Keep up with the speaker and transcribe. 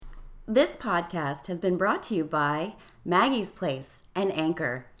This podcast has been brought to you by Maggie's Place and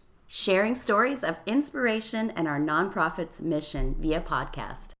Anchor, sharing stories of inspiration and our nonprofit's mission via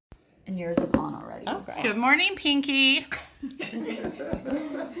podcast. And yours is on already. Oh, great. Good morning, Pinky.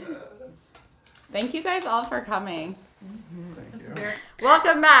 Thank you guys all for coming.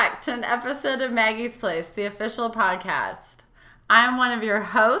 Welcome back to an episode of Maggie's Place, the official podcast. I'm one of your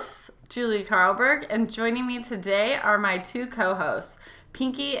hosts, Julie Carlberg, and joining me today are my two co-hosts,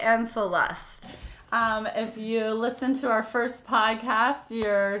 Pinky and Celeste. If you listened to our first podcast,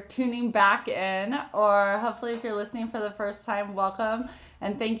 you're tuning back in, or hopefully if you're listening for the first time, welcome.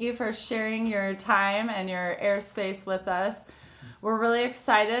 And thank you for sharing your time and your airspace with us. We're really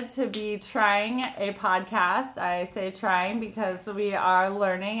excited to be trying a podcast. I say trying because we are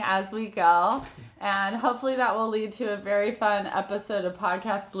learning as we go. And hopefully that will lead to a very fun episode of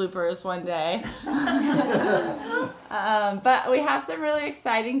podcast bloopers one day. But we have some really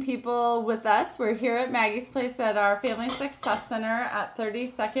exciting people with us. We're here at Maggie's Place at our Family Success Center at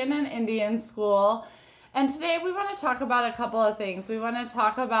 32nd and Indian School. And today we want to talk about a couple of things. We want to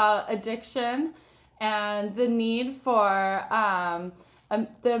talk about addiction and the need for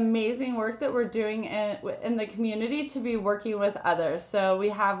the amazing work that we're doing in the community to be working with others. So we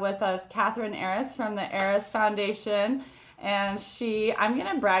have with us Catherine Aris from the Aris Foundation. And I'm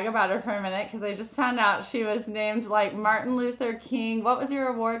going to brag about her for a minute because I just found out she was named like Martin Luther King. What was your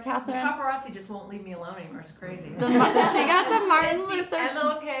award, Catherine? The paparazzi just won't leave me alone anymore. It's crazy. She got the Martin Luther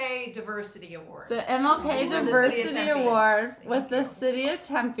MLK Diversity Award. The MLK Diversity Award with the City of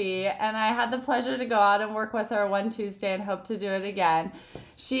Tempe. And I had the pleasure to go out and work with her one Tuesday and hope to do it again.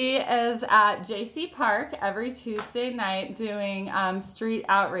 She is at JC Park every Tuesday night doing street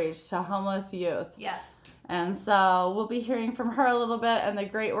outreach to homeless youth. Yes. And so we'll be hearing from her a little bit and the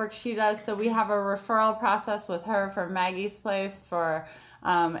great work she does. So we have a referral process with her from Maggie's Place for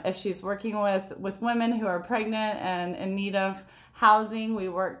if she's working with women who are pregnant and in need of housing. We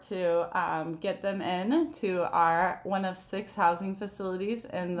work to get them in to our one of 6 housing facilities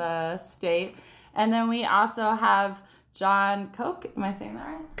in the state. And then we also have John Koch. Am I saying that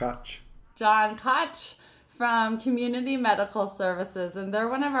right? Koch. John Koch from Community Medical Services, and they're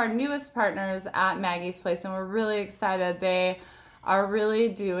one of our newest partners at Maggie's Place, and we're really excited. They are really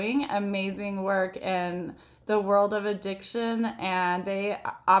doing amazing work in the world of addiction, and they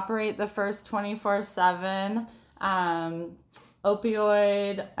operate the first 24/7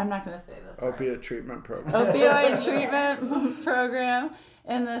 opioid, I'm not going to say this right. Opioid treatment program. Opioid treatment program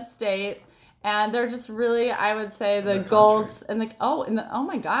in the state. And they're just really, I would say, the golds in the That's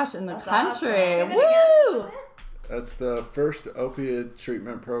country. awesome. Woo! That's the first opioid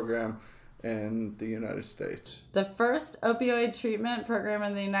treatment program in the United States. The first opioid treatment program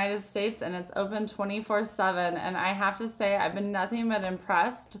in the United States, and it's open 24/7. And I have to say, I've been nothing but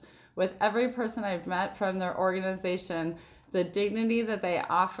impressed with every person I've met from their organization, the dignity that they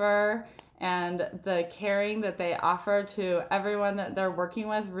offer and the caring that they offer to everyone that they're working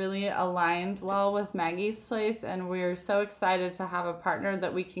with really aligns well with Maggie's Place, and we're so excited to have a partner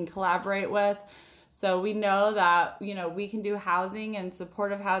that we can collaborate with. So we know that, we can do housing and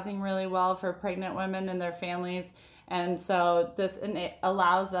supportive housing really well for pregnant women and their families, and so it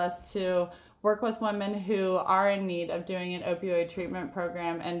allows us to work with women who are in need of doing an opioid treatment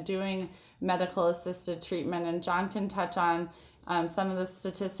program and doing medical assisted treatment, and John can touch on some of the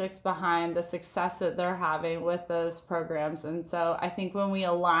statistics behind the success that they're having with those programs. And so I think when we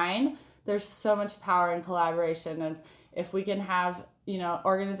align, there's so much power in collaboration. And if we can have,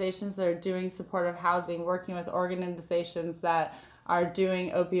 organizations that are doing supportive housing, working with organizations that are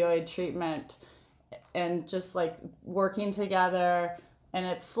doing opioid treatment and just like working together, and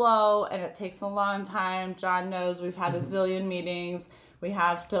it's slow and it takes a long time. John knows we've had a zillion meetings. We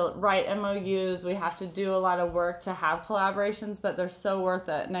have to write MOUs. We have to do a lot of work to have collaborations, but they're so worth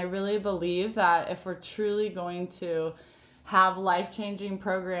it. And I really believe that if we're truly going to have life-changing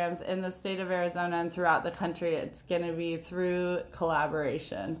programs in the state of Arizona and throughout the country, it's going to be through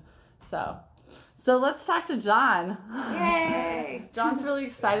collaboration. So let's talk to John. Yay! John's really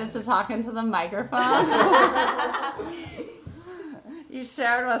excited to talk into the microphone. You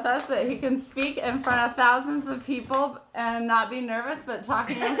shared with us that he can speak in front of thousands of people and not be nervous, but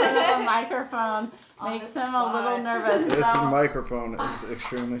talking in front of a microphone makes him a little nervous. This microphone is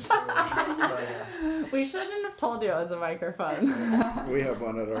extremely scary. We shouldn't have told you it was a microphone. We have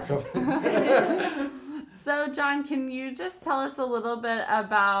one at our company. So, John, can you just tell us a little bit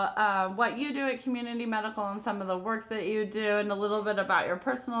about what you do at Community Medical and some of the work that you do, and a little bit about your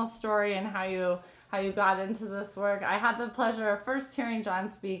personal story and how you got into this work? I had the pleasure of first hearing John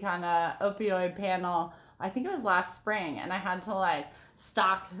speak on a opioid panel. I think it was last spring, and I had to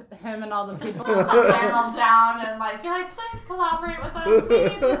stalk him and all the people on the panel down and be like, please collaborate with us. We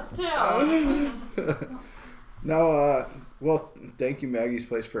need this too. No, well, thank you, Maggie's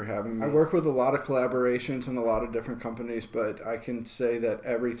Place, for having me. I work with a lot of collaborations and a lot of different companies, but I can say that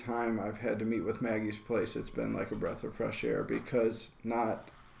every time I've had to meet with Maggie's Place, it's been like a breath of fresh air, because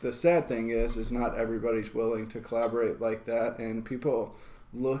the sad thing is not everybody's willing to collaborate like that, and people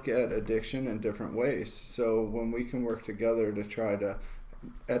look at addiction in different ways. So when we can work together to try to,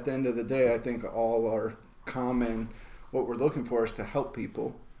 at the end of the day, I think all our common, what we're looking for is to help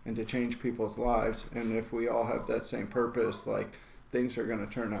people and to change people's lives. And if we all have that same purpose, things are going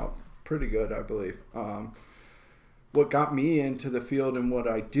to turn out pretty good, I believe. What got me into the field and what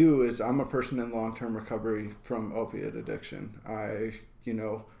I do is I'm a person in long-term recovery from opiate addiction.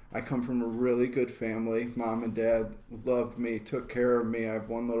 I come from a really good family. Mom and dad loved me, took care of me. I have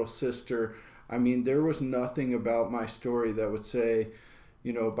one little sister. I mean, there was nothing about my story that would say,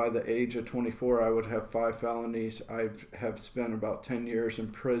 by the age of 24, I would have 5 felonies. I have spent about 10 years in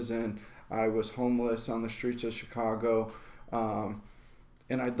prison. I was homeless on the streets of Chicago,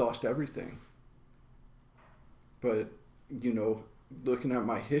 and I'd lost everything. But, looking at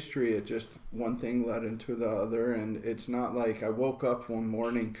my history, it just one thing led into the other, and it's not like I woke up one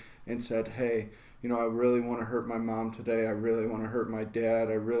morning and said, hey, I really want to hurt my mom today. I really want to hurt my dad.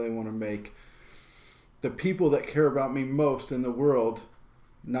 I really want to make the people that care about me most in the world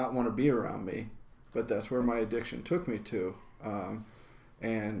not want to be around me. But that's where my addiction took me to,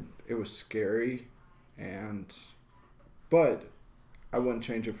 and it was scary, but I wouldn't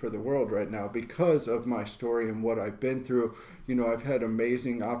change it for the world right now because of my story and what I've been through. I've had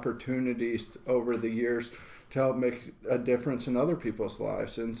amazing opportunities over the years to help make a difference in other people's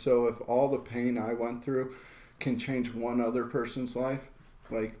lives. And so if all the pain I went through can change one other person's life,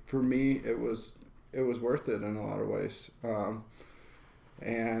 for me, it was worth it in a lot of ways.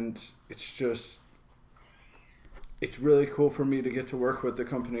 And it's really cool for me to get to work with the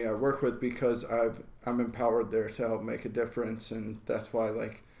company I work with, because I'm empowered there to help make a difference, and that's why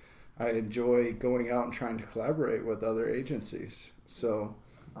I enjoy going out and trying to collaborate with other agencies. So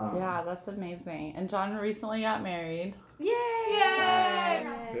yeah, that's amazing. And John recently got married. Yay!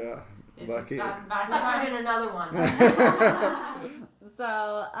 Yeah, lucky. I'm in another one.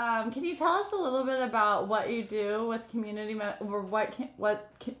 So, can you tell us a little bit about what you do with what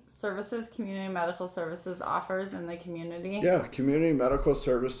services Community Medical Services offers in the community? Yeah, Community Medical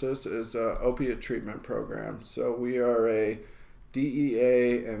Services is an opiate treatment program. So we are a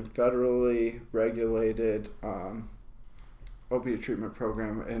DEA and federally regulated opiate treatment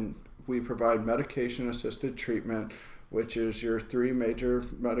program, and we provide medication-assisted treatment, which is your 3 major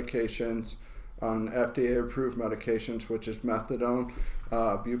medications on FDA-approved medications, which is methadone,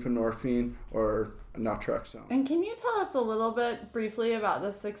 buprenorphine, or naltrexone. And can you tell us a little bit briefly about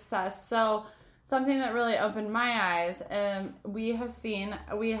the success? So something that really opened my eyes, we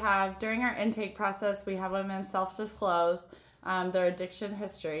have during our intake process, we have women self-disclose their addiction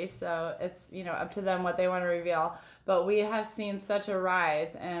history. So it's, up to them what they want to reveal. But we have seen such a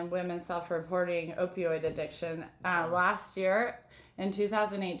rise in women self-reporting opioid addiction. Last year, in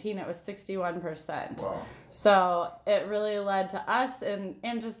 2018, it was 61%. Wow. So it really led to us and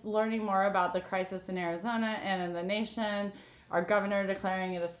just learning more about the crisis in Arizona and in the nation, our governor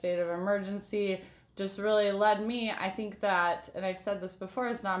declaring it a state of emergency, just really led me. I think that, and I've said this before,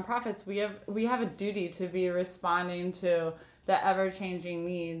 as nonprofits, we have a duty to be responding to the ever-changing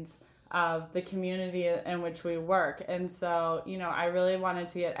needs of the community in which we work. And so, I really wanted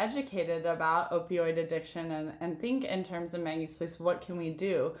to get educated about opioid addiction and think in terms of Maggie's Place, what can we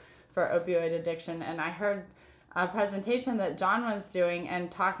do for opioid addiction? And I heard a presentation that John was doing and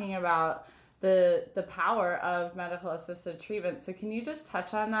talking about the power of medical assisted treatment. So can you just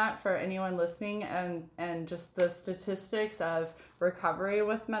touch on that for anyone listening and just the statistics of recovery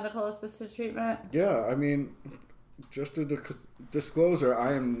with medical assisted treatment? Yeah, I mean, just a disclosure,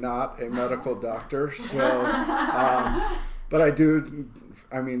 I am not a medical doctor, so, but I do,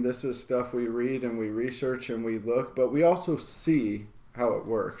 this is stuff we read and we research and we look, but we also see how it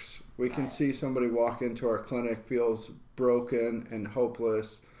works. We can see somebody walk into our clinic, feels broken and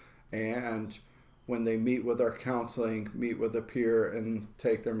hopeless, and when they meet with our counseling, meet with a peer and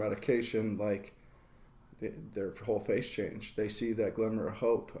take their medication, their whole face change. They see that glimmer of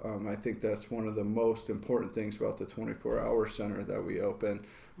hope. I think that's one of the most important things about the 24-hour center that we opened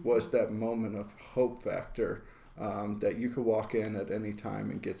was that moment of hope factor, that you could walk in at any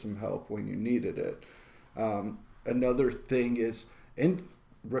time and get some help when you needed it. Another thing is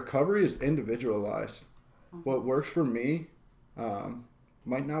recovery is individualized. What works for me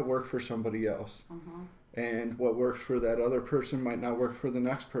might not work for somebody else. And what works for that other person might not work for the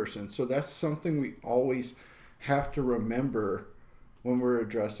next person. So that's something we always have to remember when we're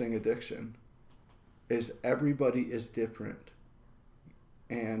addressing addiction, is everybody is different.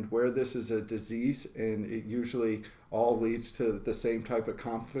 And where this is a disease and it usually all leads to the same type of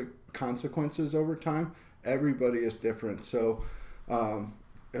consequences over time, everybody is different. So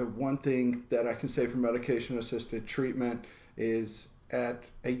one thing that I can say for medication-assisted treatment is at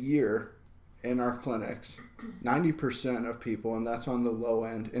a year, in our clinics, 90% of people, and that's on the low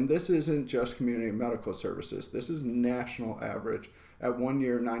end, and this isn't just community medical services, this is national average. At 1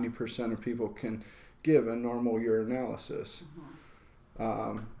 year, 90% of people can give a normal urinalysis,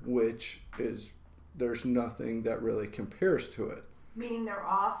 which is, there's nothing that really compares to it. Meaning they're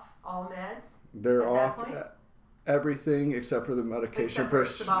off all meds? They're at off that point? Everything except for the medication. Except for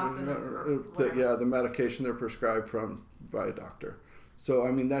Suboxone or whatever. The medication they're prescribed by a doctor. So,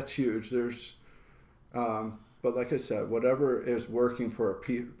 I mean, that's huge. There's, but like I said, whatever is working for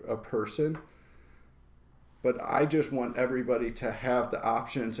a person, but I just want everybody to have the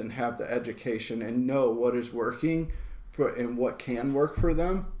options and have the education and know what is working and what can work for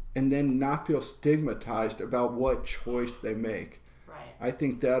them, and then not feel stigmatized about what choice they make. Right. I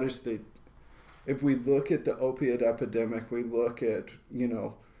think that is if we look at the opiate epidemic, we look at,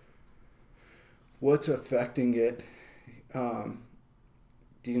 what's affecting it.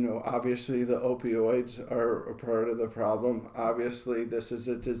 Obviously the opioids are a part of the problem. Obviously this is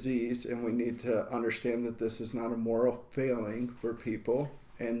a disease and we need to understand that this is not a moral failing for people.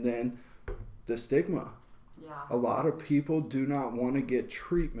 And then the stigma. Yeah. A lot of people do not want to get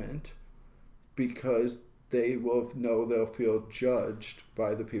treatment because they will know they'll feel judged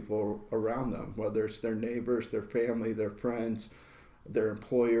by the people around them, whether it's their neighbors, their family, their friends, their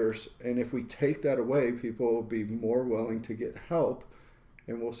employers. And if we take that away, people will be more willing to get help,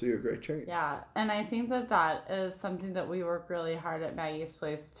 and we'll see a great change. Yeah, and I think that is something that we work really hard at Maggie's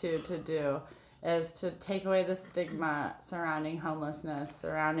Place to do, is to take away the stigma surrounding homelessness,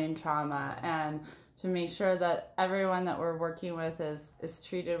 surrounding trauma, and to make sure that everyone that we're working with is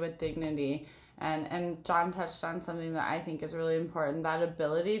treated with dignity. And John touched on something that I think is really important, that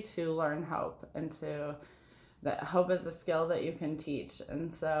ability to learn hope, and that hope is a skill that you can teach.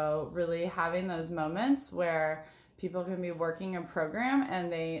 And so really having those moments where people can be working a program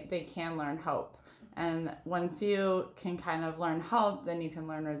and they can learn hope. And once you can kind of learn hope, then you can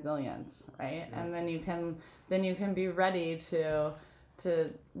learn resilience, right? Yeah. And then you can be ready to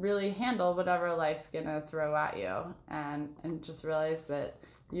really handle whatever life's gonna throw at you, and just realize that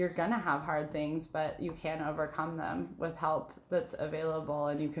you're gonna have hard things, but you can overcome them with help that's available,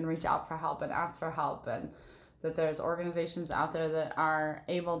 and you can reach out for help and ask for help, and that there's organizations out there that are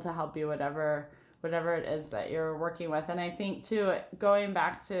able to help you whatever it is that you're working with. And I think too, going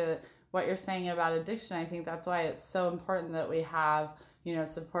back to what you're saying about addiction, I think that's why it's so important that we have,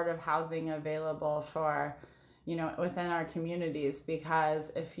 supportive housing available for, within our communities,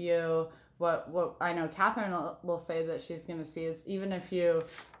 because if you, what I know Catherine will say that she's going to see is, even if you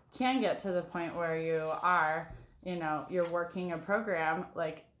can get to the point where you are, you're working a program,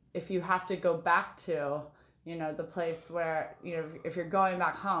 like if you have to go back to, the place where, if you're going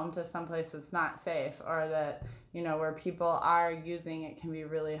back home to someplace that's not safe, or that, where people are using, it can be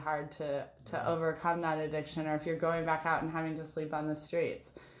really hard to overcome that addiction. Or if you're going back out and having to sleep on the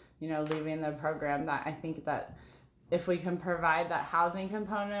streets, leaving the program, that I think that if we can provide that housing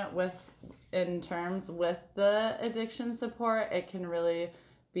component in terms with the addiction support, it can really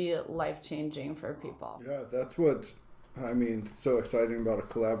be life-changing for people. Yeah, that's what so exciting about a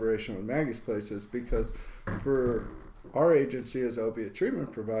collaboration with Maggie's Place is because for our agency as opiate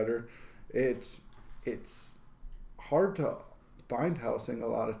treatment provider, it's hard to find housing a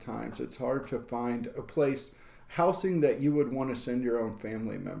lot of times. It's hard to find a place, housing that you would want to send your own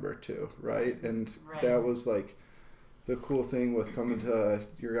family member to, right? And that was like the cool thing with coming to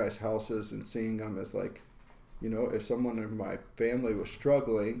your guys' houses and seeing them is like, if someone in my family was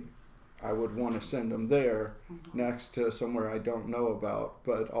struggling, I would want to send them there next to somewhere I don't know about,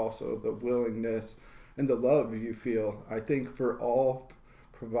 but also the willingness and the love you feel. I think for all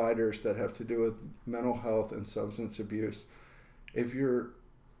providers that have to do with mental health and substance abuse, if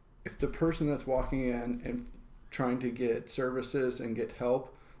the person that's walking in and trying to get services and get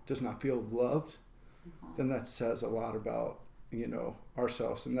help does not feel loved, then that says a lot about,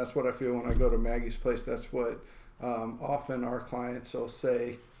 ourselves. And that's what I feel when I go to Maggie's Place. That's what often our clients will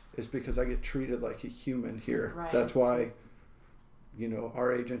say is because I get treated like a human here. Right. That's why,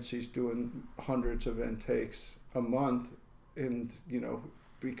 our agency's doing hundreds of intakes a month, and,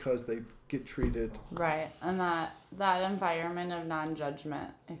 because they get treated. Right. And that environment of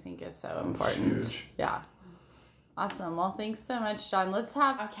non-judgment, I think, is so important. Huge. Yeah. Awesome. Well, thanks so much, John. Let's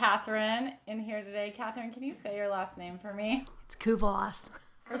have Catherine in here today. Catherine, can you say your last name for me? It's Kuvos.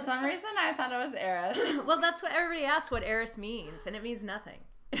 For some reason, I thought it was Eris. Well, that's what everybody asks what Eris means, and it means nothing.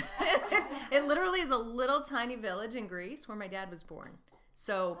 It literally is a little tiny village in Greece where my dad was born.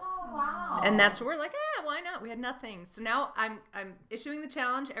 So, Wow. and that's where we're like, why not? We had nothing. So now I'm issuing the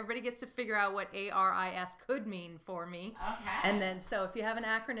challenge. Everybody gets to figure out what ARIS could mean for me. Okay. And then, so if you have an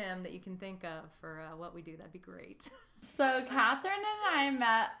acronym that you can think of for what we do, that'd be great. So Catherine and I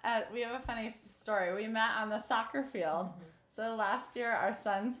met we have a funny story. We met on the soccer field. Mm-hmm. So last year our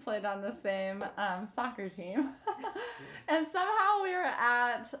sons played on the same soccer team. And somehow we were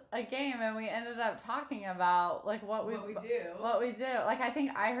at a game and we ended up talking about like what we do. Like I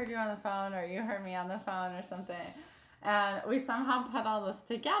think I heard you on the phone or you heard me on the phone or something. And we somehow put all this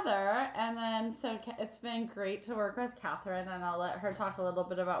together. And then so it's been great to work with Catherine, and I'll let her talk a little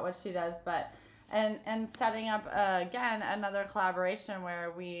bit about what she does, but and setting up again another collaboration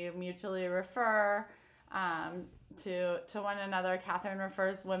where we mutually refer to one another. Catherine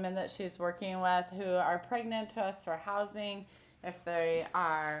refers women that she's working with who are pregnant to us for housing if they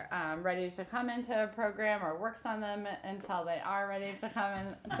are ready to come into a program, or works on them until they are ready to come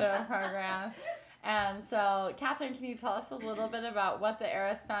into a program. And so, Catherine, can you tell us a little bit about what the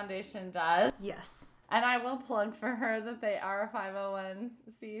Eris Foundation does? Yes. And I will plug for her that they are a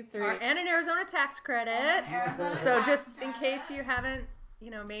 501c3. And an Arizona tax credit. So just in case you haven't,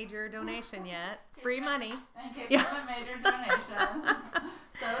 made your donation yet, free money. In case you haven't made your donation.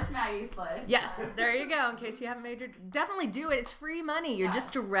 So is Maggie's Place. Yes, there you go. In case you haven't made your, definitely do it. It's free money. You're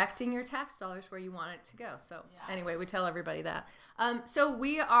just directing your tax dollars where you want it to go. So anyway, we tell everybody that. So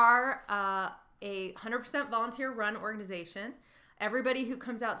we are a 100% volunteer-run organization. Everybody who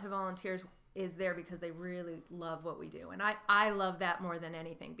comes out to volunteers is there because they really love what we do. And I love that more than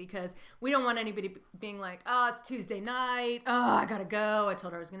anything, because we don't want anybody being like, oh, it's Tuesday night. Oh, I got to go. I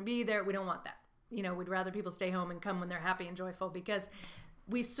told her I was going to be there. We don't want that. We'd rather people stay home and come when they're happy and joyful, because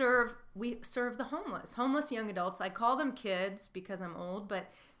we serve the homeless young adults. I call them kids because I'm old,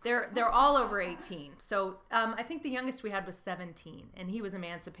 but they're all over 18. So I think the youngest we had was 17, and he was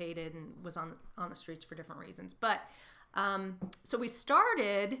emancipated and was on the streets for different reasons. But so we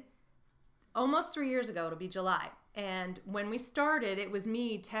started almost 3 years ago. It'll be July. And when we started, it was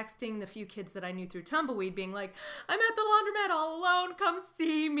me texting the few kids that I knew through Tumbleweed being like, I'm at the laundromat all alone, come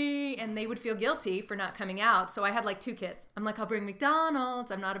see me. And they would feel guilty for not coming out. So I had like 2 kids. I'm like, I'll bring McDonald's.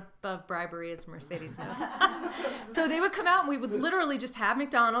 I'm not above bribery, as Mercedes knows. So they would come out and we would literally just have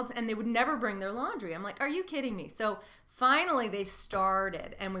McDonald's, and they would never bring their laundry. I'm like, are you kidding me? So finally they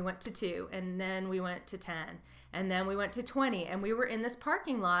started, and we went to 2, and then we went to 10, and then we went to 20, and we were in this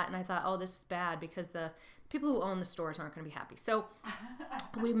parking lot, and I thought, oh, this is bad, because the people who own the stores aren't going to be happy. So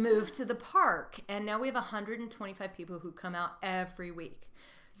we moved to the park, and now we have 125 people who come out every week.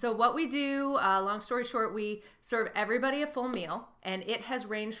 So what we do, long story short, we serve everybody a full meal, and it has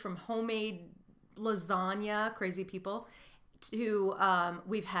ranged from homemade lasagna, crazy people, to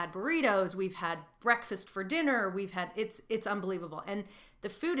we've had burritos, we've had breakfast for dinner, we've had it's unbelievable. And the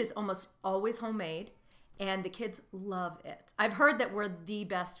food is almost always homemade, and the kids love it. I've heard that we're the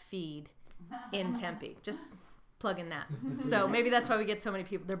best feed in Tempe. Just plugging that. So maybe that's why we get so many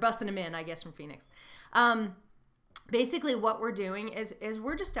people. They're busting them in, I guess, from Phoenix. Basically what we're doing is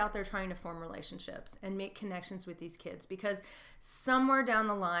we're just out there trying to form relationships and make connections with these kids, because somewhere down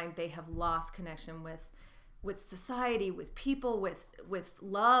the line they have lost connection with society, with people, with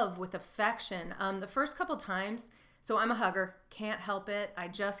love, with affection. The first couple times, so I'm a hugger, can't help it. I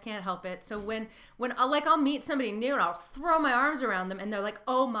just can't help it. So when I'll meet somebody new and I'll throw my arms around them and they're like,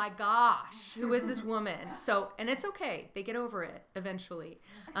 oh my gosh, who is this woman? So, and it's okay. They get over it eventually.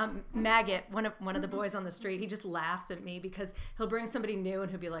 Maggot, one of the boys on the street, he just laughs at me because he'll bring somebody new and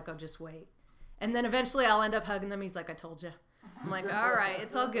he'll be like, oh, just wait. And then eventually I'll end up hugging them. He's like, I told you. I'm like, all right,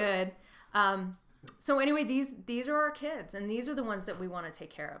 it's all good. So anyway, these are our kids, and these are the ones that we want to take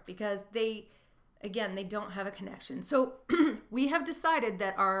care of, because they don't have a connection. So we have decided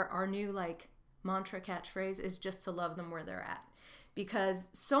that our new mantra catchphrase is just to love them where they're at, because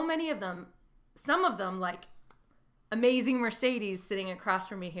so many of them, some of them, like amazing Mercedes sitting across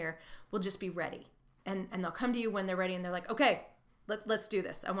from me here, will just be ready, and they'll come to you when they're ready, and they're like, okay, let's do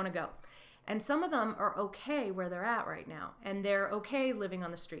this. I want to go. And some of them are okay where they're at right now, and they're okay living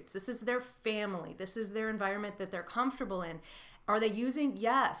on the streets. This is their family. This is their environment that they're comfortable in. Are they using?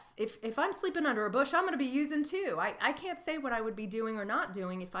 Yes. If I'm sleeping under a bush, I'm going to be using too. I can't say what I would be doing or not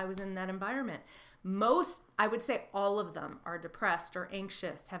doing if I was in that environment. Most, I would say all of them are depressed or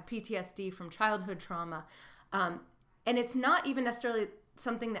anxious, have PTSD from childhood trauma. And it's not even necessarily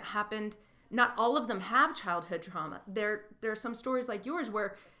something that happened. Not all of them have childhood trauma. There are some stories like yours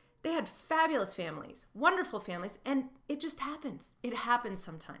where they had fabulous families, wonderful families, and it just happens. It happens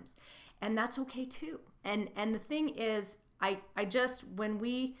sometimes. And that's okay too. And the thing is, I just, when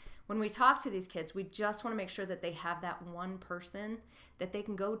we talk to these kids, we just want to make sure that they have that one person that they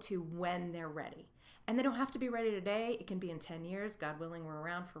can go to when they're ready. And they don't have to be ready today. It can be in 10 years. God willing, we're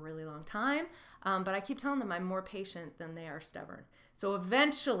around for a really long time. But I keep telling them I'm more patient than they are stubborn. So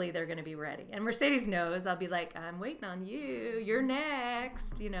eventually they're going to be ready. And Mercedes knows. I'll be like, I'm waiting on you. You're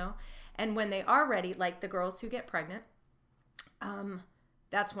next, you know. And when they are ready, like the girls who get pregnant,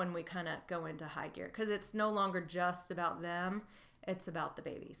 that's when we kind of go into high gear, because it's no longer just about them. It's about the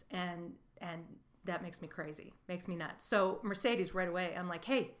babies. And that makes me crazy, makes me nuts. So Mercedes, right away, I'm like,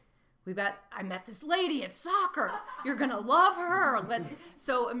 hey, I met this lady at soccer. You're going to love her.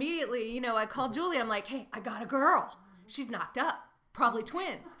 So immediately, you know, I called Julie. I'm like, hey, I got a girl. She's knocked up, probably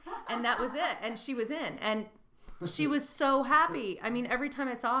twins. And that was it. And she was in. And she was so happy. I mean, every time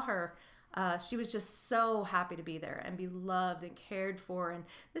I saw her, she was just so happy to be there and be loved and cared for. And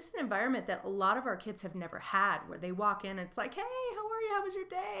this is an environment that a lot of our kids have never had, where they walk in and it's like, hey, how are you? How was your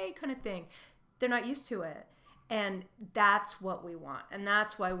day? Kind of thing. They're not used to it. And that's what we want. And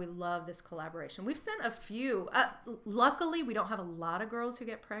that's why we love this collaboration. We've sent a few. Luckily, we don't have a lot of girls who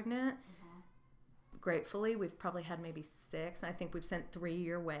get pregnant. Gratefully, we've probably had maybe 6. I think we've sent 3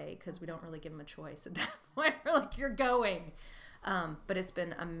 your way because we don't really give them a choice at that point. We're like, you're going. But it's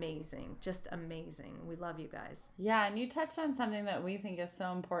been amazing, just amazing. We love you guys. Yeah, and you touched on something that we think is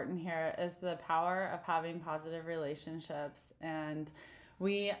so important here is the power of having positive relationships. And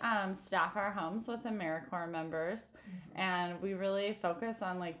we staff our homes with AmeriCorps members, and we really focus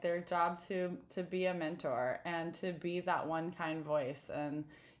on like their job to be a mentor and to be that one kind voice. And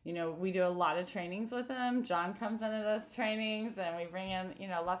you know, we do a lot of trainings with them. John comes in and does trainings, and we bring in, you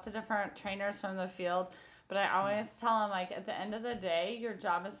know, lots of different trainers from the field. But I always tell them, like, at the end of the day, your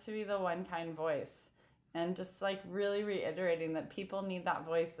job is to be the one kind voice. And just, like, really reiterating that people need that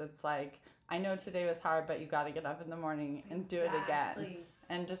voice that's like, I know today was hard, but you got to get up in the morning and do it again.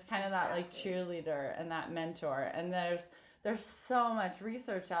 And just kind of that, like, cheerleader and that mentor. And there's so much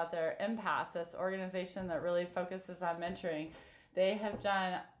research out there. Empath, this organization that really focuses on mentoring, they have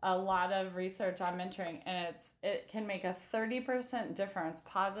done a lot of research on mentoring, and it can make a 30% difference,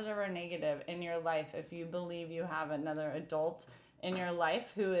 positive or negative, in your life if you believe you have another adult in your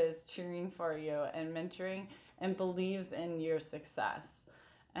life who is cheering for you and mentoring and believes in your success.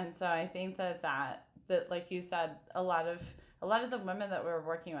 And so I think that like you said, a lot of the women that we're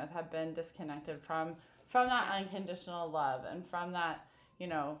working with have been disconnected from that unconditional love and from that, you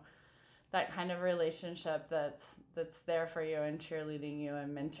know, that kind of relationship that's there for you and cheerleading you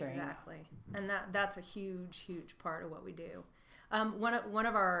and mentoring. Exactly. And that's a huge part of what we do. One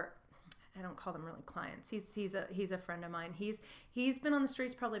of our, I don't call them really clients. He's a friend of mine. He's been on the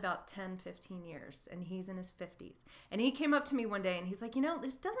streets probably about 10, 15 years, and he's in his 50s. And he came up to me one day and he's like, you know,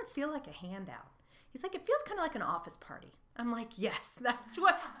 this doesn't feel like a handout. He's like, it feels kind of like an office party. I'm like, yes, that's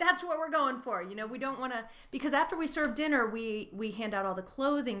what we're going for. You know, we don't want to, because after we serve dinner, we hand out all the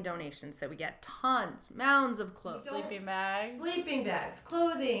clothing donations that we get, mounds of clothes. Sleeping bags,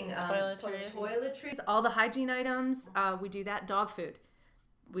 clothing, toiletries, all the hygiene items. We do that. Dog food.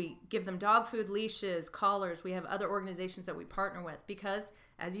 We give them dog food, leashes, collars. We have other organizations that we partner with because,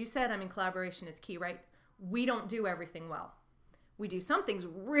 as you said, I mean, collaboration is key, right? We don't do everything well. We do some things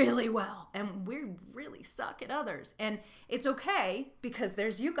really well, and we really suck at others. And it's okay because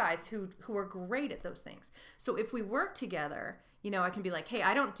there's you guys who are great at those things. So if we work together, you know, I can be like, hey,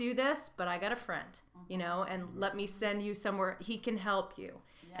 I don't do this, but I got a friend, you know, and let me send you somewhere he can help you.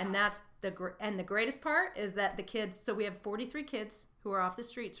 Yeah. And that's the greatest part is that the kids, so we have 43 kids who are off the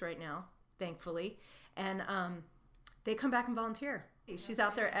streets right now, thankfully, and they come back and volunteer. She's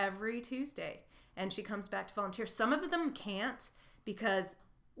out there every Tuesday, and she comes back to volunteer. Some of them can't, because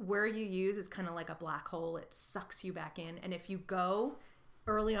where you use is kind of like a black hole. It sucks you back in. And if you go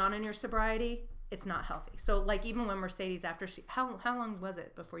early on in your sobriety, it's not healthy. So like even when Mercedes, after how long was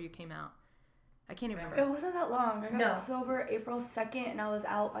it before you came out? I can't even remember. It wasn't that long. I got sober April 2nd and I was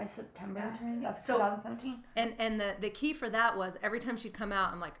out by September of 2017. And the key for that was every time she'd come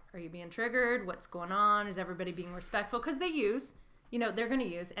out, I'm like, are you being triggered? What's going on? Is everybody being respectful? Because they use, they're going to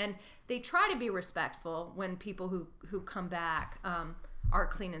use. And they try to be respectful when people who come back are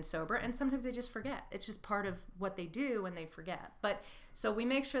clean and sober, and sometimes they just forget. It's just part of what they do when they forget. But so we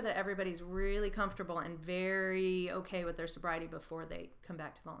make sure that everybody's really comfortable and very okay with their sobriety before they come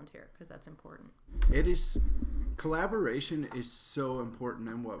back to volunteer, because that's important. It is, collaboration is so important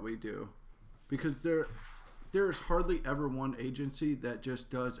in what we do, because there is hardly ever one agency that just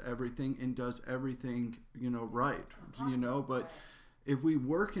does everything and does everything, right, but if we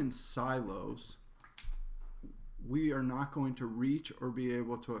work in silos, we are not going to reach or be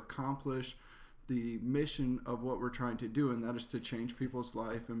able to accomplish the mission of what we're trying to do, and that is to change people's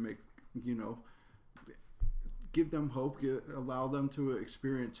life and make, give them hope, allow them to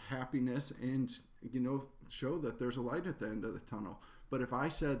experience happiness, and, show that there's a light at the end of the tunnel. But if I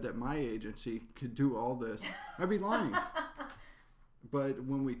said that my agency could do all this, I'd be lying. But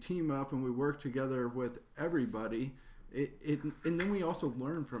when we team up and we work together with everybody, and then we also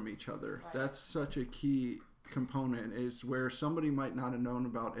learn from each other. Right. That's such a key component, is where somebody might not have known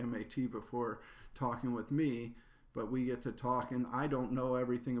about MAT before talking with me, but we get to talk, and I don't know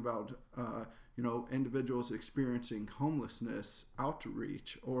everything about individuals experiencing homelessness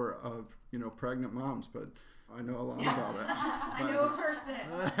outreach or of pregnant moms, but I know a lot about it. I know a person.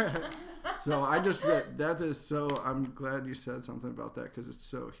 So that is so, I'm glad you said something about that, because it's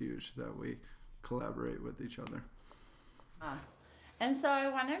so huge that we collaborate with each other. And so I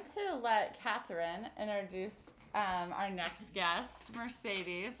wanted to let Catherine introduce our next guest,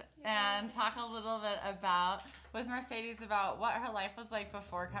 Mercedes, and talk a little bit about what her life was like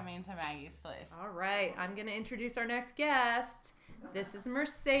before coming to Maggie's Place. All right, I'm going to introduce our next guest. This is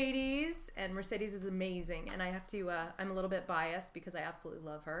Mercedes, and Mercedes is amazing, and I have to, I'm a little bit biased because I absolutely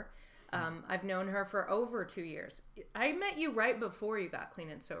love her. I've known her for over 2 years. I met you right before you got clean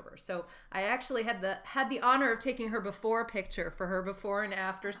and sober. So I actually had the honor of taking her before picture for her before and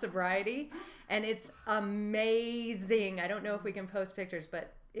after sobriety. And it's amazing. I don't know if we can post pictures,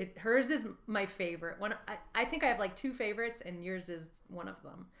 but hers is my favorite. I think I have like 2 favorites, and yours is one of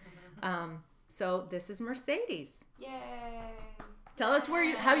them. So this is Mercedes. Yay. Tell us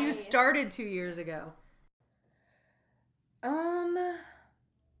how you started 2 years ago. How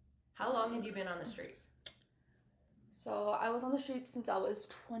long had you been on the streets? So I was on the streets since I was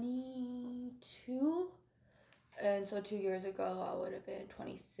 22. And so 2 years ago, I would have been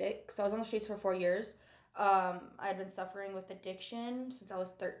 26. So I was on the streets for 4 years. I had been suffering with addiction since I was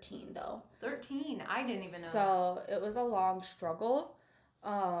 13, though. 13? I didn't even know So it was a long struggle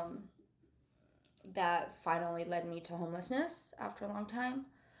that finally led me to homelessness after a long time.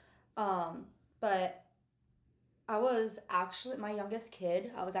 But I was actually, my youngest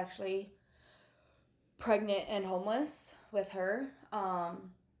kid, I was actually pregnant and homeless with her.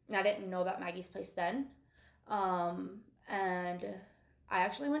 And I didn't know about Maggie's Place then. And I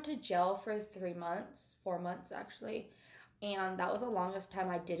actually went to jail for 4 months actually. And that was the longest time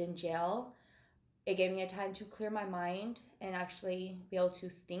I did in jail. It gave me a time to clear my mind and actually be able to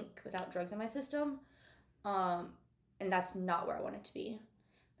think without drugs in my system. And that's not where I wanted to be.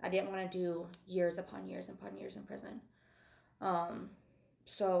 I didn't want to do years upon years upon years in prison.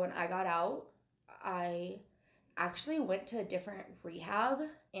 So when I got out, I actually went to a different rehab,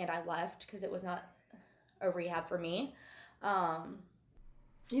 and I left because it was not a rehab for me.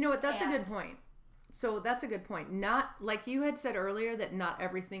 You know what? That's a good point. So that's a good point. Not like you had said earlier that not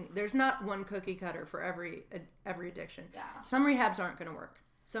everything, there's not one cookie cutter for every addiction. Yeah. Some rehabs aren't going to work.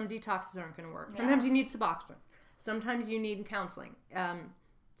 Some detoxes aren't going to work. Sometimes you need Suboxone. Sometimes you need counseling.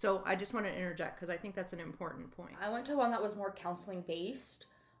 So I just want to interject because I think that's an important point. I went to one that was more counseling based.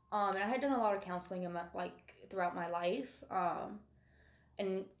 And I had done a lot of counseling throughout my life.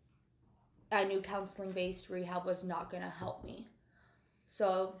 And I knew counseling based rehab was not going to help me.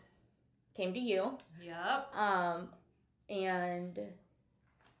 So came to you. Yep. And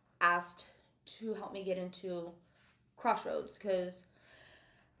asked to help me get into Crossroads because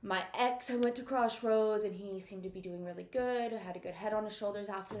my ex, I went to Crossroads and he seemed to be doing really good. I had a good head on his shoulders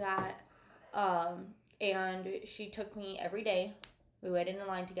after that. And she took me every day. We waited in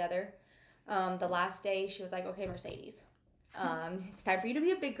line together. The last day she was like, okay, Mercedes, it's time for you to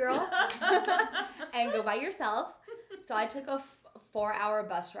be a big girl and go by yourself. So I took a 4-hour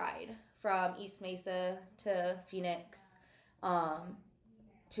bus ride from East Mesa to Phoenix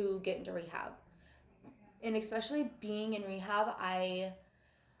to get into rehab. And especially being in rehab, I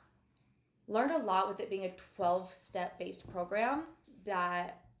learned a lot with it being a 12-step based program,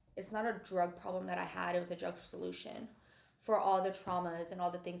 that it's not a drug problem that I had, it was a drug solution. For all the traumas and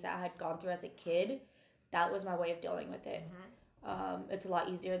all the things that I had gone through as a kid, that was my way of dealing with it. Mm-hmm. It's a lot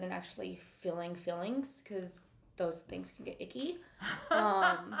easier than actually feeling feelings, because those things can get icky.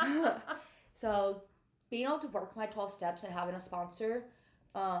 So being able to work my 12 steps and having a sponsor,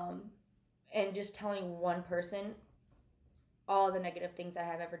 and just telling one person all the negative things that I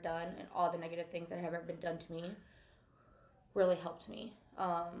have ever done and all the negative things that have ever been done to me really helped me.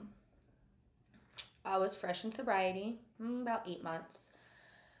 I was fresh in sobriety, about 8 months.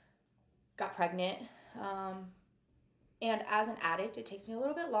 Got pregnant. And as an addict, it takes me a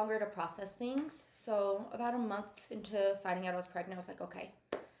little bit longer to process things. So about a month into finding out I was pregnant, I was like, okay,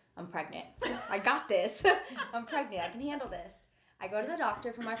 I'm pregnant. I got this. I'm pregnant. I can handle this. I go to the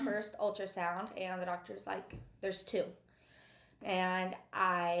doctor for my first ultrasound, and the doctor's like, there's 2. And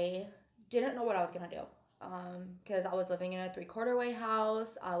I didn't know what I was going to do because I was living in a 3/4 way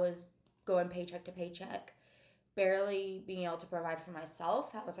house. I was going paycheck to paycheck, barely being able to provide for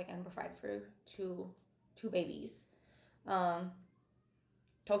myself. I was like, I'm provide for two babies.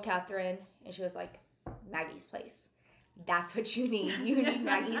 Told Catherine, and she was like, Maggie's Place. That's what you need. You need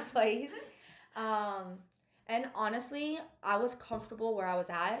Maggie's Place. And honestly, I was comfortable where I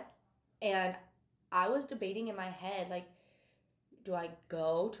was at, and I was debating in my head, like, do I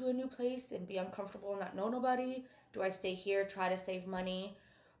go to a new place and be uncomfortable and not know nobody? Do I stay here, try to save money?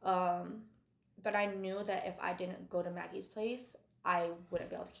 But I knew that if I didn't go to Maggie's Place, I wouldn't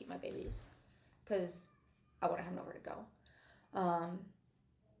be able to keep my babies because I wouldn't have nowhere to go.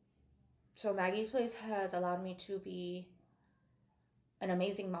 So Maggie's Place has allowed me to be an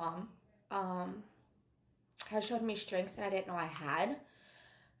amazing mom. Has showed me strengths that I didn't know I had.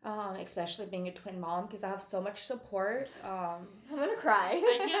 Especially being a twin mom because I have so much support. I'm gonna cry.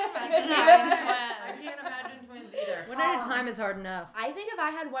 I can't imagine twins either. One at a time is hard enough. I think if I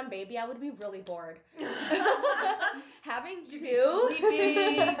had one baby, I would be really bored. Having 2.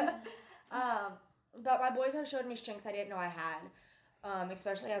 Sleeping. But my boys have showed me strengths I didn't know I had.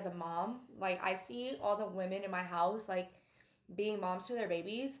 Especially as a mom. Like, I see all the women in my house, like, being moms to their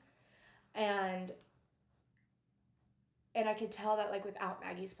babies. And I could tell that, like, without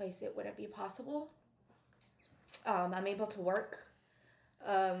Maggie's Place, it wouldn't be possible. I'm able to work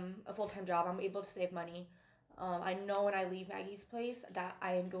a full-time job. I'm able to save money. I know when I leave Maggie's Place that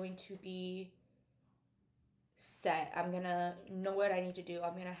I am going to be set. I'm going to know what I need to do.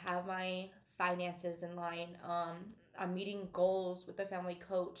 I'm going to have my finances in line. I'm meeting goals with the family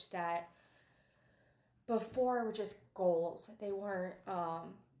coach that before were just goals. They weren't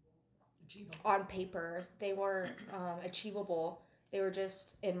on paper. They weren't achievable. They were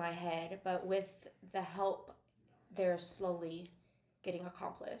just in my head. But with the help, they're slowly getting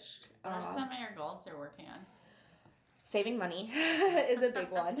accomplished. What are some of your goals you're working on? Saving money is a big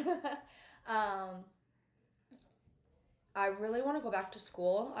one. I really want to go back to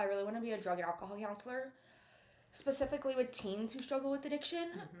school. I really want to be a drug and alcohol counselor, specifically with teens who struggle with addiction.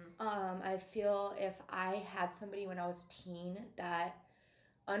 I feel if I had somebody when I was a teen that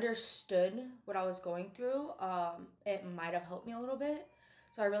understood what I was going through, it might have helped me a little bit.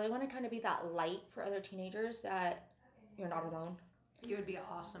 So I really want to kind of be that light for other teenagers that you're not alone. You would be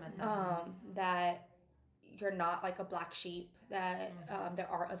awesome at that. That you're not like a black sheep, that there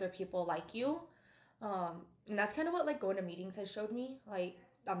are other people like you. And that's kind of what like going to meetings has showed me. Like,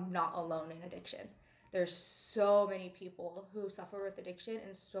 I'm not alone in addiction. There's so many people who suffer with addiction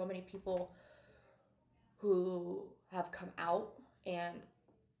and so many people who have come out and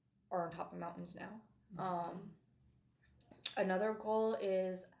are on top of mountains now. Another goal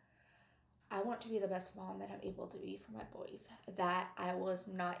is I want to be the best mom that I'm able to be for my boys, that I was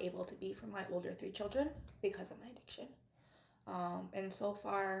not able to be for my older 3 children because of my addiction. And so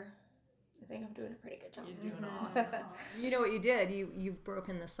far, I think I'm doing a pretty good job. You're doing awesome. You know what you did? You've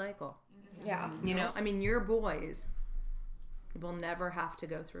broken the cycle. Yeah. You know, I mean, your boys will never have to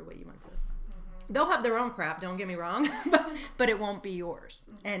go through what you went through. They'll have their own crap, don't get me wrong, but it won't be yours.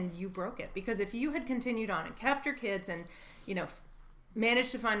 And you broke it. Because if you had continued on and kept your kids and, you know,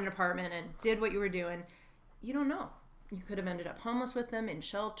 managed to find an apartment and did what you were doing, you don't know. You could have ended up homeless with them in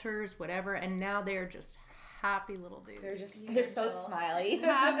shelters, whatever, and now they're just happy little dudes. They're so smiley.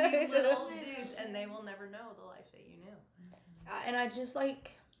 Happy little dudes, and they will never know the life that you knew. And I just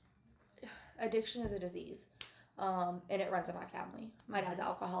like, addiction is a disease. And it runs in my family. My dad's an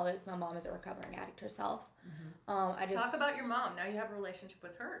alcoholic. My mom is a recovering addict herself. Talk about your mom. Now you have a relationship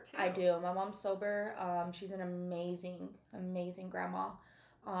with her, too. I do. My mom's sober. She's an amazing, amazing grandma.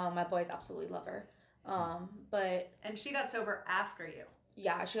 My boys absolutely love her. And she got sober after you.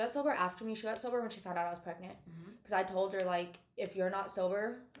 Yeah, she got sober after me. She got sober when she found out I was pregnant. Because I told her, like, if you're not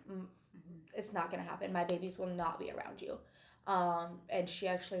sober, it's not going to happen. My babies will not be around you. And she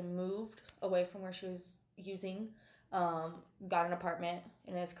actually moved away from where she was using got an apartment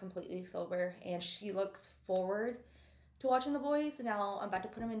and is completely sober, and she looks forward to watching the boys. Now I'm about to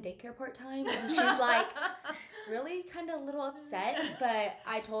put them in daycare part-time, and she's like really kind of a little upset, but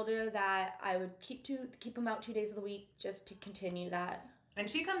I told her that I would keep them out 2 days of the week just to continue that. And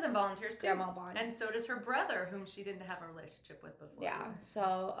she comes and volunteers too. Grandma bond. And so does her brother, whom she didn't have a relationship with before. Yeah,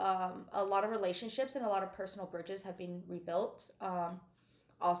 so a lot of relationships and a lot of personal bridges have been rebuilt.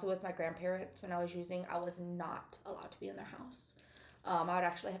 Also with my grandparents, when I was not allowed to be in their house. I would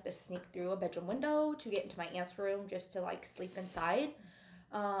actually have to sneak through a bedroom window to get into my aunt's room just to like sleep inside.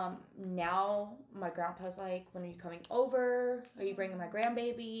 Now my grandpa's like, when are you coming over? Are you bringing my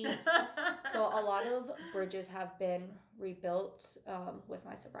grandbabies? So a lot of bridges have been rebuilt with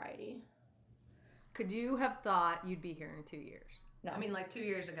my sobriety. Could you have thought you'd be here in 2 years? No. I mean, like 2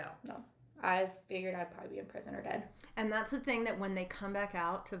 years ago. No. I figured I'd probably be in prison or dead. And that's the thing, that when they come back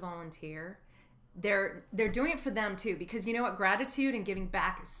out to volunteer, they're doing it for them too, because you know what, gratitude and giving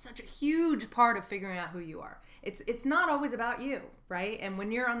back is such a huge part of figuring out who you are. It's not always about you, right? And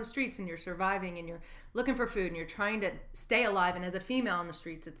when you're on the streets and you're surviving and you're looking for food and you're trying to stay alive, and as a female on the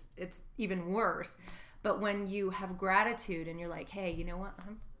streets it's even worse. But when you have gratitude and you're like, hey, you know what,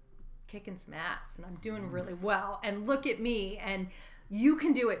 I'm kicking some ass and I'm doing really well, and look at me, and you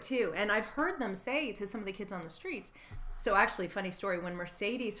can do it too. And I've heard them say to some of the kids on the streets. So actually, funny story, when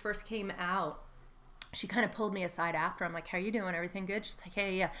Mercedes first came out, she kind of pulled me aside after. I'm like, how are you doing? Everything good? She's like,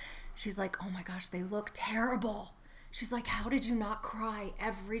 hey, yeah. She's like, oh my gosh, they look terrible. She's like, how did you not cry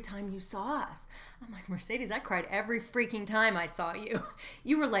every time you saw us? I'm like, Mercedes, I cried every freaking time I saw you.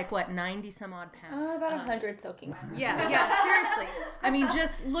 You were like, what, 90 some odd pounds? About 100 soaking wet. Yeah, seriously. I mean,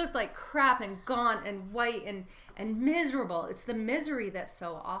 just looked like crap and gaunt and white and miserable. It's the misery that's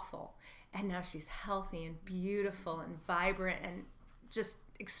so awful. And now she's healthy and beautiful and vibrant and just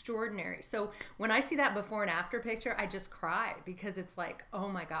extraordinary. So when I see that before and after picture, I just cry, because it's like, oh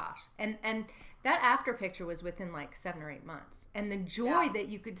my gosh. And that after picture was within like 7 or 8 months. And the joy that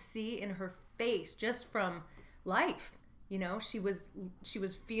you could see in her face just from life, you know, she was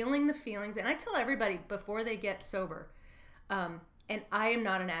feeling the feelings. And I tell everybody before they get sober, and I am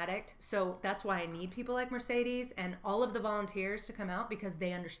not an addict, so that's why I need people like Mercedes and all of the volunteers to come out, because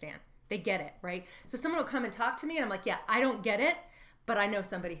they understand. They get it, right? So someone will come and talk to me and I'm like, yeah, I don't get it, but I know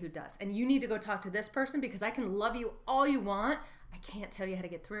somebody who does. And you need to go talk to this person, because I can love you all you want. I can't tell you how to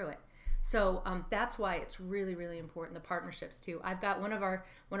get through it. So that's why it's really, really important, the partnerships too. I've got one of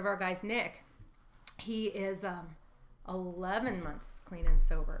our guys, Nick. He is 11 months clean and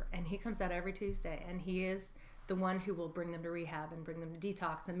sober, and he comes out every Tuesday, and he is the one who will bring them to rehab and bring them to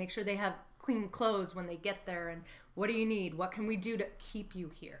detox and make sure they have clean clothes when they get there. And what do you need? What can we do to keep you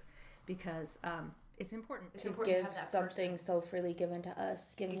here? Because it's important. It's important give to have that something person. so freely given to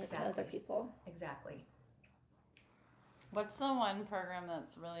us, giving it to other people. Exactly. What's the one program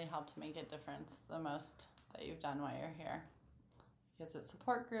that's really helped make a difference the most that you've done while you're here? Is it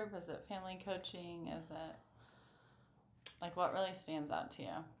support group? Is it family coaching? Is it, like, what really stands out to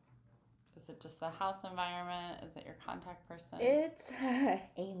you? Is it just the house environment? Is it your contact person? It's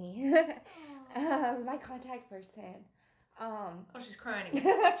Amy, my contact person. Oh, she's crying again.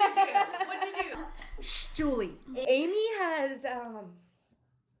 What'd you do? Shh, Julie. Amy has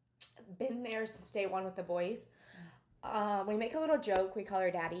been there since day one with the boys. We make a little joke. We call her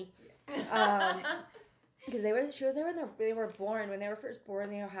Daddy. Because she was there when they were born. When they were first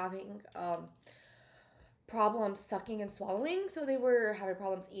born, they were having problems sucking and swallowing. So they were having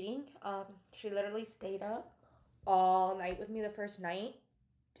problems eating. She literally stayed up all night with me the first night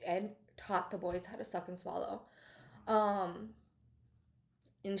and taught the boys how to suck and swallow. And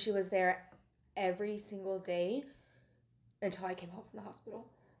she was there every single day until I came home from the hospital.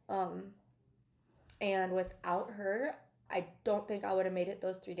 And without her, I don't think I would have made it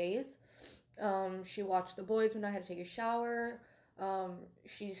those 3 days. She watched the boys when I had to take a shower.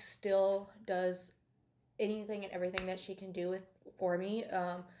 She still does anything and everything that she can do for me.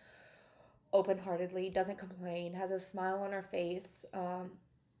 Open-heartedly, doesn't complain, has a smile on her face.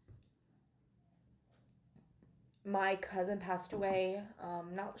 My cousin passed away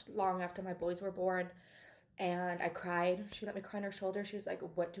not long after my boys were born, and I cried. She let me cry on her shoulder. She was like,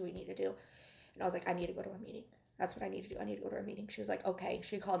 what do we need to do? And I was like, I need to go to a meeting. That's what I need to do. I need to go to a meeting. She was like, okay.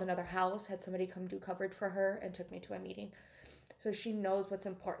 She called another house, had somebody come do coverage for her, and took me to a meeting. So she knows what's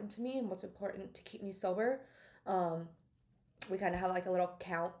important to me and what's important to keep me sober. We kind of have like a little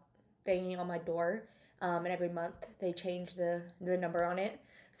count thing on my door, and every month they change the number on it.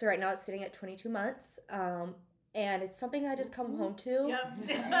 So right now it's sitting at 22 months. And it's something I just come home to. Yep.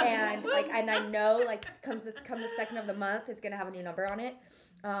 and I know come the second of the month, it's gonna have a new number on it.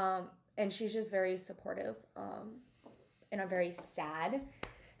 And she's just very supportive. and I'm very sad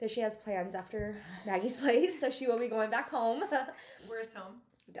that she has plans after Maggie's Place, so she will be going back home. Where's home?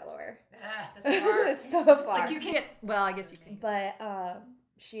 Delaware. That's far. It's so far. Like you can't. Well, I guess you can. But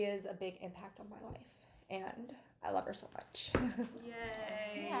she is a big impact on my life, and I love her so much. Yay!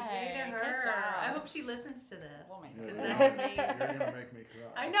 Yay, Yay to good her. job. I hope she listens to this. Oh my 'Cause goodness. that's amazing. You're gonna make me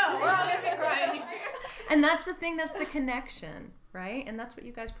cry. I know. We're all gonna be crying. And that's the thing. That's the connection, right? And that's what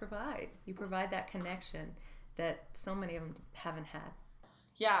you guys provide. You provide that connection that so many of them haven't had.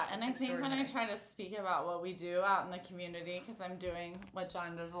 Yeah, and I think when I extraordinary. try to speak about what we do out in the community, because I'm doing what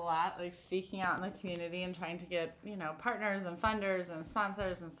John does a lot, like speaking out in the community and trying to get, partners and funders and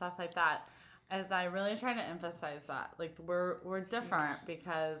sponsors and stuff like that, as I really try to emphasize that. Like, we're different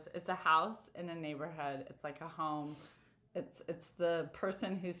because it's a house in a neighborhood. It's like a home. It's the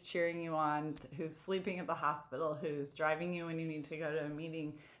person who's cheering you on, who's sleeping at the hospital, who's driving you when you need to go to a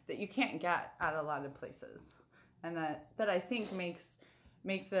meeting that you can't get at a lot of places. And that I think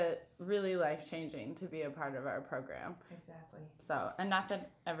makes it really life-changing to be a part of our program. Exactly. So, and not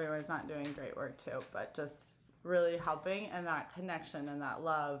that everyone's not doing great work too, but just really helping, and that connection and that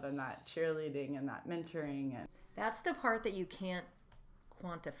love and that cheerleading and that mentoring. And That's the part that you can't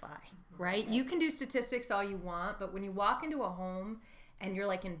quantify, right? You can do statistics all you want, but when you walk into a home and you're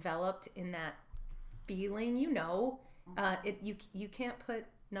like enveloped in that feeling, you can't put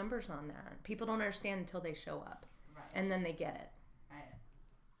numbers on that. People don't understand until they show up, and then they get it.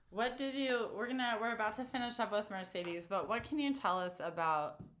 what did you? We're about to finish up with Mercedes, but what can you tell us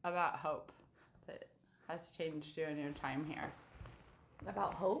about hope that has changed you in your time here?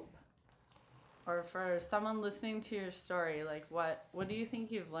 About hope? Or for someone listening to your story, like what do you think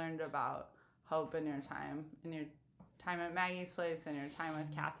you've learned about hope in your time at Maggie's Place and your time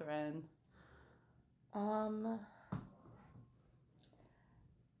with Catherine?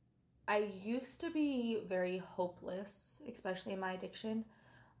 I used to be very hopeless, especially in my addiction.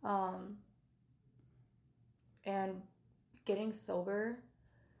 And getting sober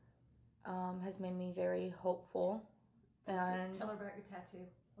has made me very hopeful. And Tell her about your tattoo.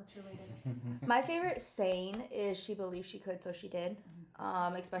 What's your latest? my favorite saying is "She believed she could, so she did."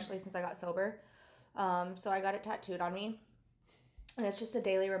 Especially since I got sober. So I got it tattooed on me. And it's just a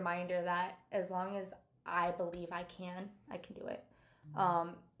daily reminder that as long as I believe I can do it.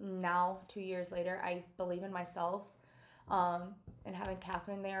 Now, 2 years later, I believe in myself. And having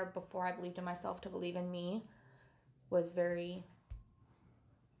Catherine there before I believed in myself to believe in me was very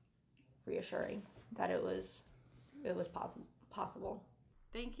reassuring that it was possible.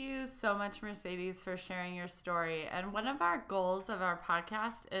 Thank you so much, Mercedes, for sharing your story. And one of our goals of our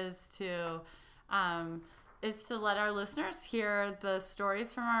podcast is to let our listeners hear the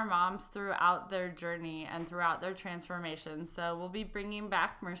stories from our moms throughout their journey and throughout their transformation. So we'll be bringing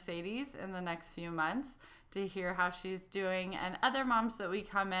back Mercedes in the next few months to hear how she's doing, and other moms that we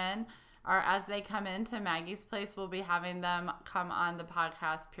come in, or as they come into Maggie's Place, we'll be having them come on the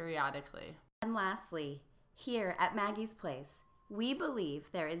podcast periodically. And lastly, here at Maggie's Place, we believe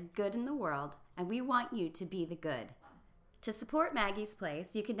there is good in the world, and we want you to be the good. To support Maggie's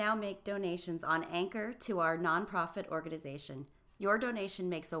Place, you can now make donations on Anchor to our nonprofit organization. Your donation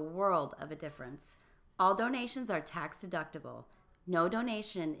makes a world of a difference. All donations are tax deductible. No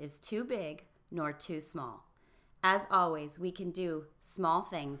donation is too big nor too small. As always, we can do small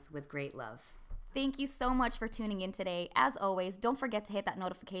things with great love. Thank you so much for tuning in today. As always, don't forget to hit that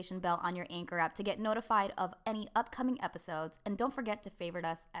notification bell on your Anchor app to get notified of any upcoming episodes. And don't forget to favorite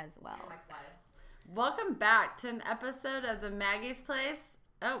us as well. Welcome back to an episode of the Maggie's Place.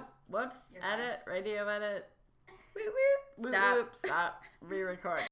 Oh, whoops. Radio edit. Whoop, whoop. Whoop, Stop. whoop, stop. Re-record.